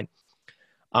baseline,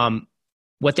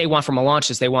 what they want from a launch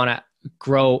is they want to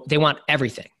grow. They want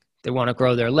everything. They want to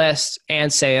grow their list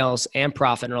and sales and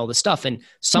profit and all this stuff. And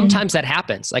sometimes that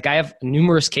happens. I have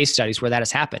numerous case studies where that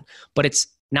has happened, but it's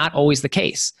not always the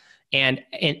case. And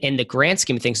in the grand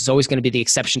scheme of things, it's always going to be the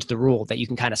exception to the rule, that you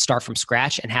can kind of start from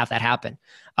scratch and have that happen.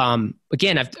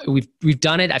 Again, we've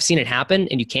done it. I've seen it happen,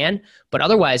 and you can. But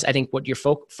otherwise, I think what your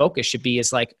focus should be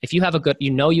is if you have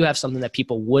you have something that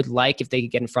people would like if they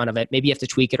could get in front of it. Maybe you have to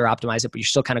tweak it or optimize it, but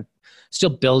you're still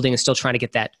building and still trying to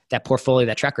get that portfolio,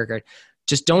 that track record.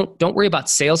 Just don't worry about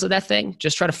sales of that thing.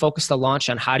 Just try to focus the launch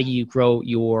on how do you grow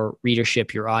your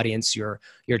readership, your audience, your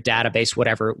database,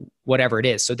 whatever it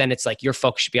is. So then it's your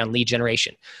focus should be on lead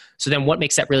generation. So then what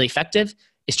makes that really effective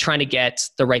is trying to get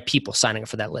the right people signing up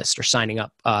for that list, or signing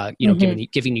up,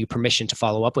 giving you permission to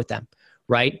follow up with them,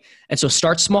 right? And so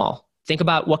start small. Think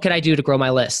about, what could I do to grow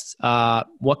my list?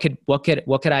 What could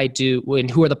I do? And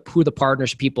who are the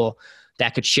partners, people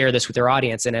that could share this with their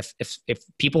audience? And if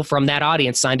people from that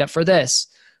audience signed up for this,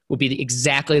 would be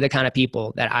exactly the kind of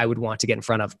people that I would want to get in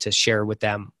front of, to share with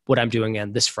them what I'm doing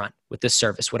on this front with this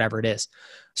service, whatever it is.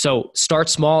 So start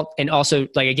small. And also,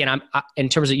 again, in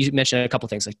terms of, you mentioned a couple of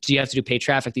things, do you have to do paid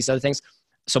traffic, these other things?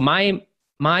 So my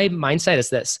mindset is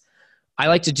this. I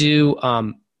like to do,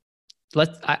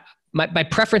 my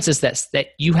preference is this, that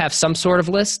you have some sort of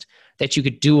list that you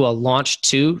could do a launch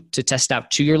to test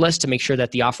out to your list, to make sure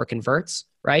that the offer converts,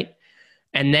 right?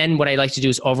 And then what I like to do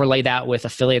is overlay that with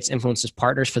affiliates, influencers,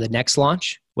 partners for the next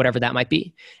launch, whatever that might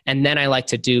be. And then I like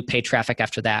to do paid traffic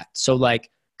after that. So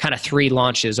kind of 3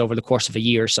 launches over the course of a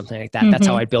year or something like that. Mm-hmm. That's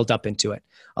how I build up into it.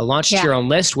 A launch to your own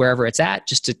list, wherever it's at,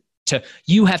 just to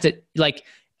you have to,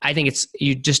 I think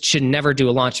you just should never do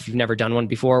a launch if you've never done one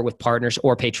before with partners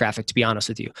or paid traffic, to be honest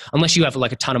with you, unless you have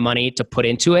a ton of money to put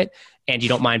into it and you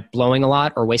don't mind blowing a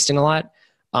lot or wasting a lot.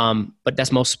 But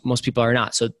that's most people are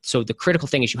not. So the critical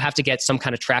thing is you have to get some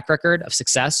kind of track record of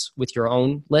success with your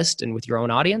own list and with your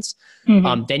own audience.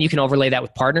 Mm-hmm. Then you can overlay that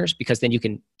with partners, because then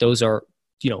those are,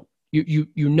 you're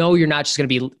not just going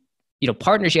to be,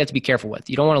 partners you have to be careful with.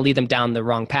 You don't want to lead them down the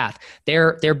wrong path.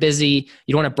 They're busy.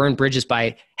 You don't want to burn bridges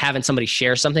by having somebody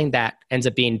share something that ends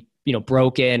up being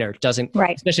broken or doesn't,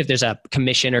 right. especially if there's a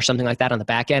commission or something like that on the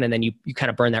back end, and then you kind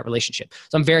of burn that relationship.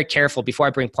 So I'm very careful before I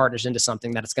bring partners into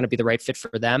something that it's going to be the right fit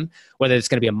for them, whether it's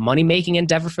going to be a money-making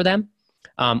endeavor for them,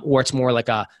 or it's more like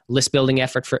a list building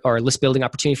effort or a list building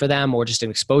opportunity for them, or just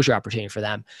an exposure opportunity for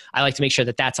them. I like to make sure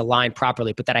that that's aligned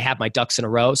properly, but that I have my ducks in a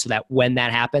row so that when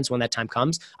that happens, when that time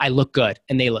comes, I look good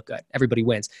and they look good. Everybody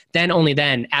wins. Only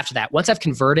then after that, once I've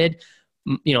converted,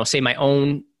 say my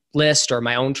own list or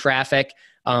my own traffic,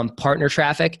 partner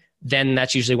traffic, then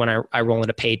that's usually when I roll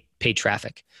into paid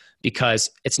traffic, because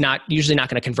it's usually not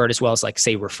going to convert as well as, like,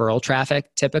 say, referral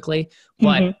traffic typically,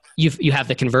 but you have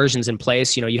the conversions in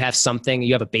place. You have something,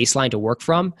 you have a baseline to work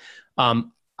from.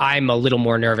 I'm a little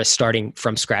more nervous starting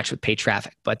from scratch with paid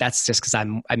traffic, but that's just because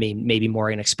I'm maybe more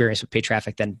inexperienced with paid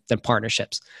traffic than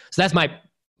partnerships. So that's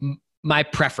my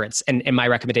preference and my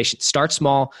recommendation. Start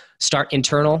small, start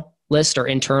internal list or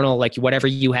internal, like whatever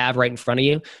you have right in front of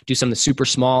you, do something super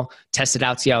small, test it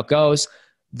out, see how it goes,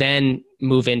 then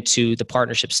move into the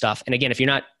partnership stuff. And again, if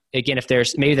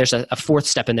there's a fourth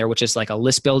step in there, which is like a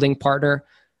list building partner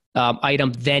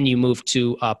item, then you move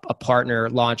to a partner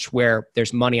launch where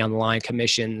there's money on the line,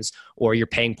 commissions, or you're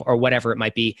paying or whatever it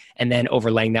might be, and then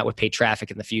overlaying that with paid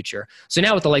traffic in the future. So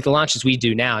now with the launches we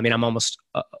do now, I'm almost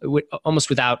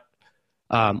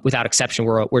without exception,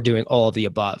 we're doing all of the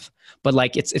above. But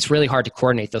it's really hard to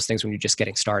coordinate those things when you're just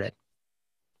getting started.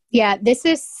 Yeah, this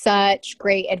is such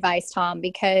great advice, Tom,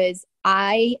 because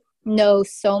I know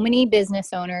so many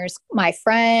business owners, my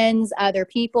friends, other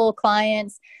people,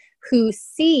 clients, who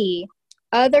see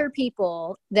other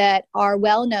people that are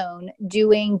well-known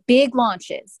doing big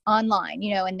launches online,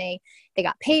 and they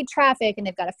got paid traffic and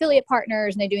they've got affiliate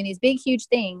partners and they're doing these big, huge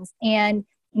things. And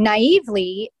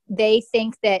naively, they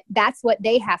think that that's what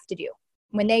they have to do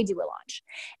when they do a launch.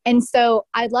 And so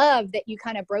I love that you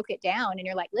kind of broke it down and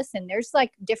you're like, listen, there's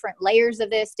like different layers of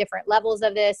this, different levels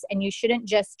of this, and you shouldn't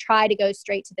just try to go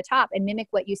straight to the top and mimic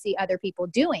what you see other people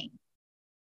doing.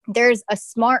 There's a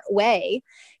smart way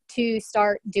to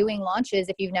start doing launches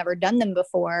if you've never done them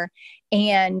before.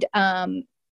 And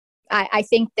I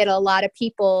think that a lot of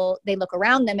people, they look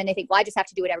around them and they think, well, I just have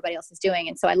to do what everybody else is doing.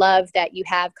 And so I love that you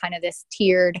have kind of this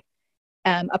tiered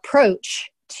approach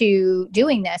to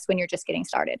doing this when you're just getting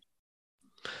started.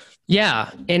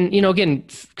 Yeah. And, again,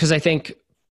 because I think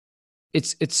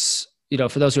it's,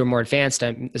 for those who are more advanced,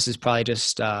 this is probably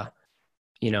just,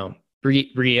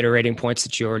 reiterating points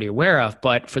that you're already aware of.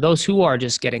 But for those who are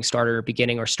just getting started or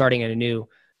beginning or starting in a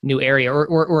new area,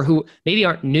 or who maybe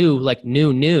aren't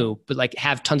new, but like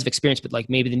have tons of experience, but like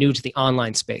maybe the new to the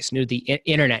online space, new to the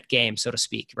internet game, so to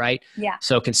speak. Right. Yeah.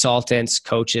 So consultants,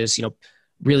 coaches,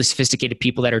 really sophisticated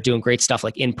people that are doing great stuff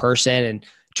like in person and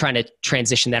trying to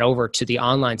transition that over to the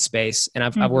online space. And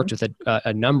I've worked with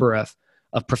a number of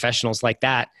professionals like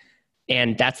that.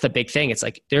 And that's the big thing. It's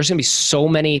like, there's going to be so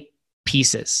many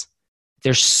pieces.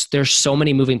 There's so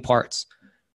many moving parts.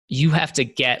 You have to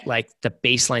get like the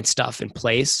baseline stuff in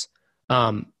place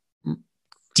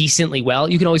decently well.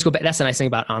 You can always go back. That's the nice thing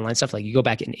about online stuff. Like you go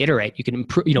back and iterate. You can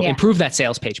improve, improve that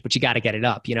sales page, but you got to get it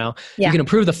up. You can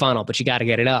improve the funnel, but you got to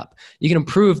get it up. You can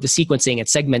improve the sequencing and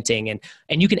segmenting,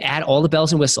 and you can add all the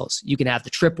bells and whistles. You can have the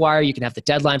tripwire. You can have the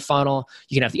deadline funnel.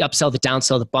 You can have the upsell, the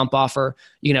downsell, the bump offer.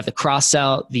 You can have the cross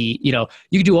sell. You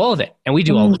can do all of it, and we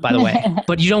do all of it, by the way.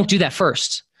 But you don't do that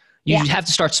first. You have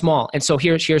to start small. And so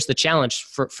here's the challenge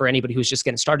for anybody who's just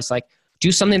getting started. It's like,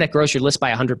 do something that grows your list by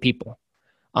 100 people.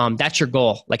 That's your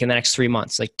goal. Like in the next 3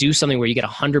 months, like do something where you get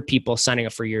 100 people signing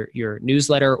up for your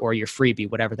newsletter or your freebie,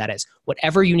 whatever that is,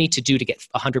 whatever you need to do to get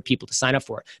 100 people to sign up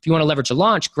for it. If you want to leverage a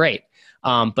launch, great.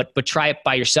 But try it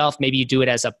by yourself. Maybe you do it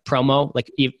as a promo,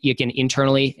 like you can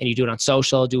internally, and you do it on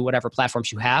social, do whatever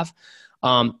platforms you have.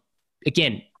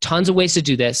 Again, tons of ways to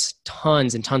do this,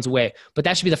 tons and tons of ways, but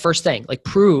that should be the first thing. Like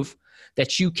prove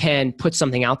that you can put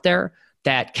something out there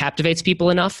that captivates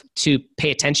people enough to pay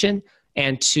attention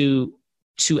and to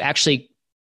actually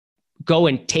go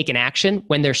and take an action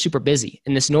when they're super busy.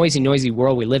 In this noisy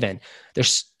world we live in,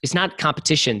 it's not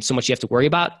competition so much you have to worry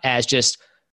about as just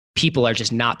people are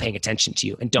just not paying attention to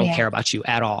you and don't care about you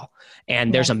at all.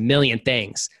 And there's a million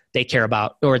things they care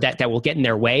about or that will get in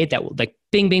their way, that will like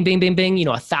bing, bing, bing, bing, bing,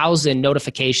 1,000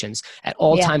 notifications at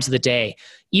all times of the day.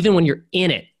 Even when you're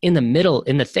in it, in the middle,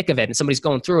 in the thick of it, and somebody's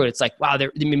going through it, it's like, wow,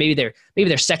 maybe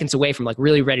they're seconds away from like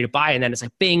really ready to buy. And then it's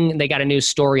like, bing, they got a new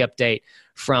story update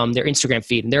from their Instagram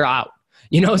feed and they're out,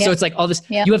 So it's like all this,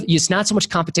 it's not so much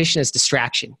competition as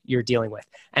distraction you're dealing with.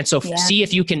 And so see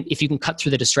if you can cut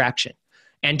through the distraction.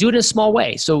 And do it in a small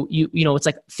way. So it's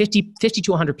like 50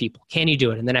 to 100 people. Can you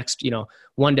do it in the next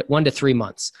 1 to 3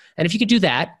 months? And if you could do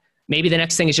that, Maybe the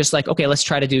next thing is just like, okay, let's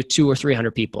try to do 200 or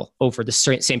 300 people over the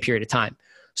same period of time,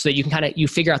 so that you can you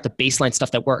figure out the baseline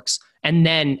stuff that works. And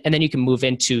then you can move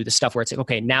into the stuff where it's like,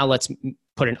 okay, now let's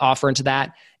put an offer into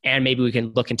that. And maybe we can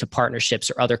look into partnerships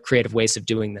or other creative ways of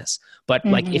doing this. But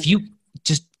like, if you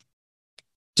just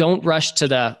don't rush to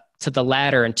the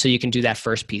ladder until you can do that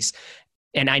first piece.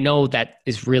 And I know that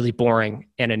is really boring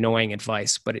and annoying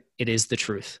advice, but it is the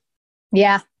truth.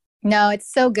 Yeah. No,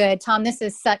 it's so good. Tom, this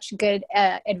is such good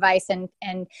advice and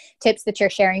tips that you're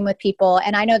sharing with people.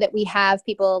 And I know that we have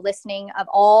people listening of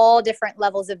all different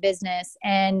levels of business.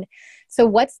 And so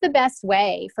what's the best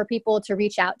way for people to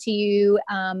reach out to you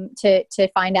to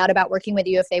find out about working with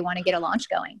you if they want to get a launch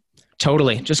going?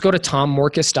 Totally. Just go to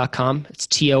tommorkes.com. It's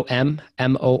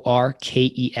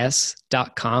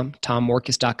TOMMORKES.com,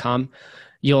 tommorkes.com.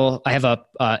 I have an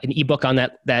ebook on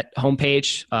that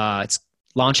homepage. It's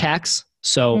Launch Hacks.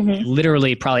 So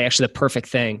literally probably actually the perfect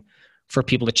thing for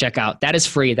people to check out. That is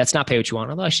free. That's not pay what you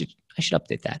want. Although I should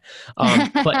update that.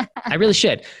 But I really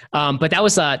should. But that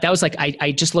was like,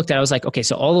 I just looked at it. I was like, okay,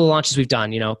 so all the launches we've done,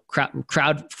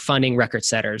 crowdfunding record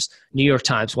setters, New York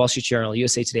Times, Wall Street Journal,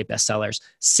 USA Today bestsellers,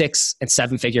 6- and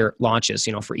 7-figure launches,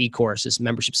 for e-courses,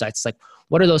 membership sites. It's like,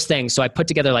 what are those things? So I put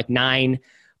together like 9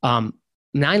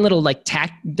 little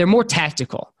they're more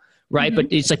tactical. Right. But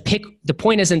it's like the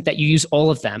point isn't that you use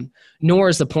all of them, nor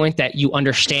is the point that you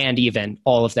understand even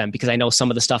all of them, because I know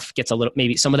some of the stuff gets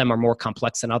maybe some of them are more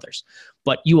complex than others.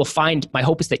 But you will find, my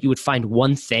hope is that you would find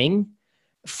one thing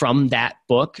from that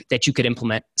book that you could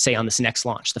implement, say, on this next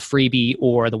launch, the freebie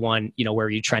or the one, where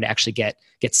you're trying to actually get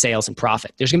sales and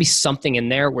profit. There's going to be something in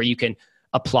there where you can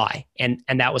apply. And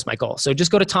that was my goal. So just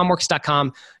go to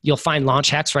tommorkes.com. You'll find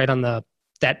Launch Hacks right on that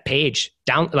page,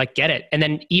 get it. And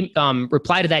then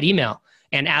reply to that email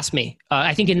and ask me.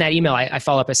 I think in that email, I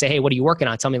follow up. I say, hey, what are you working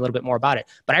on? Tell me a little bit more about it.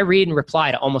 But I read and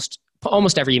reply to almost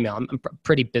every email. I'm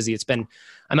pretty busy.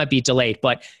 I might be delayed,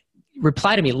 but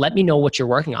reply to me. Let me know what you're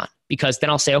working on, because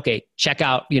then I'll say, okay, check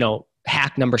out,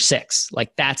 hack number 6.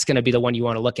 Like that's going to be the one you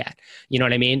want to look at. You know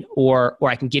what I mean? Or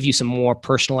I can give you some more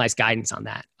personalized guidance on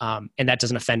that. And that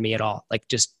doesn't offend me at all. Like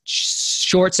just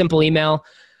short, simple email.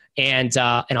 And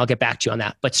I'll get back to you on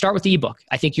that. But start with the ebook.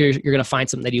 I think you're going to find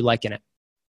something that you like in it.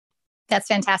 That's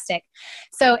fantastic.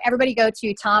 So everybody go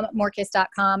to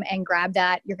tommorkes.com and grab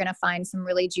that. You're going to find some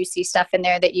really juicy stuff in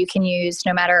there that you can use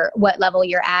no matter what level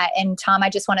you're at. And Tom, I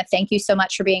just want to thank you so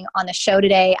much for being on the show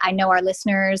today. I know our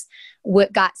listeners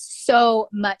got so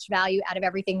much value out of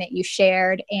everything that you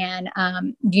shared. And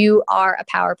you are a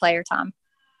power player, Tom.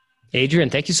 Adrian,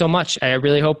 thank you so much. I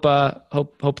really hope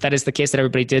that is the case, that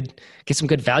everybody did get some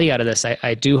good value out of this.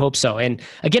 I do hope so. And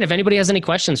again, if anybody has any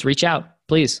questions, reach out,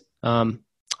 please. I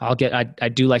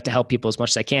do like to help people as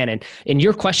much as I can. And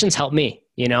your questions help me.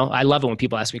 I love it when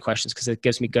people ask me questions, because it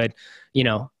gives me good,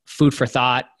 food for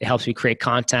thought. It helps me create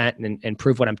content and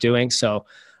improve what I'm doing. So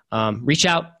reach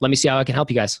out. Let me see how I can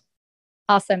help you guys.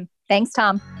 Awesome. Thanks,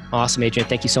 Tom. Awesome, Adrian.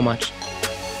 Thank you so much.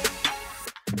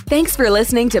 Thanks for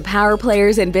listening to Power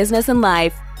Players in Business and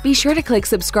Life. Be sure to click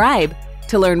subscribe.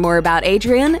 To learn more about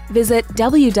Adrian, visit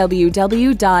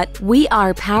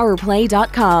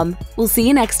www.wearepowerplay.com. We'll see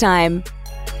you next time.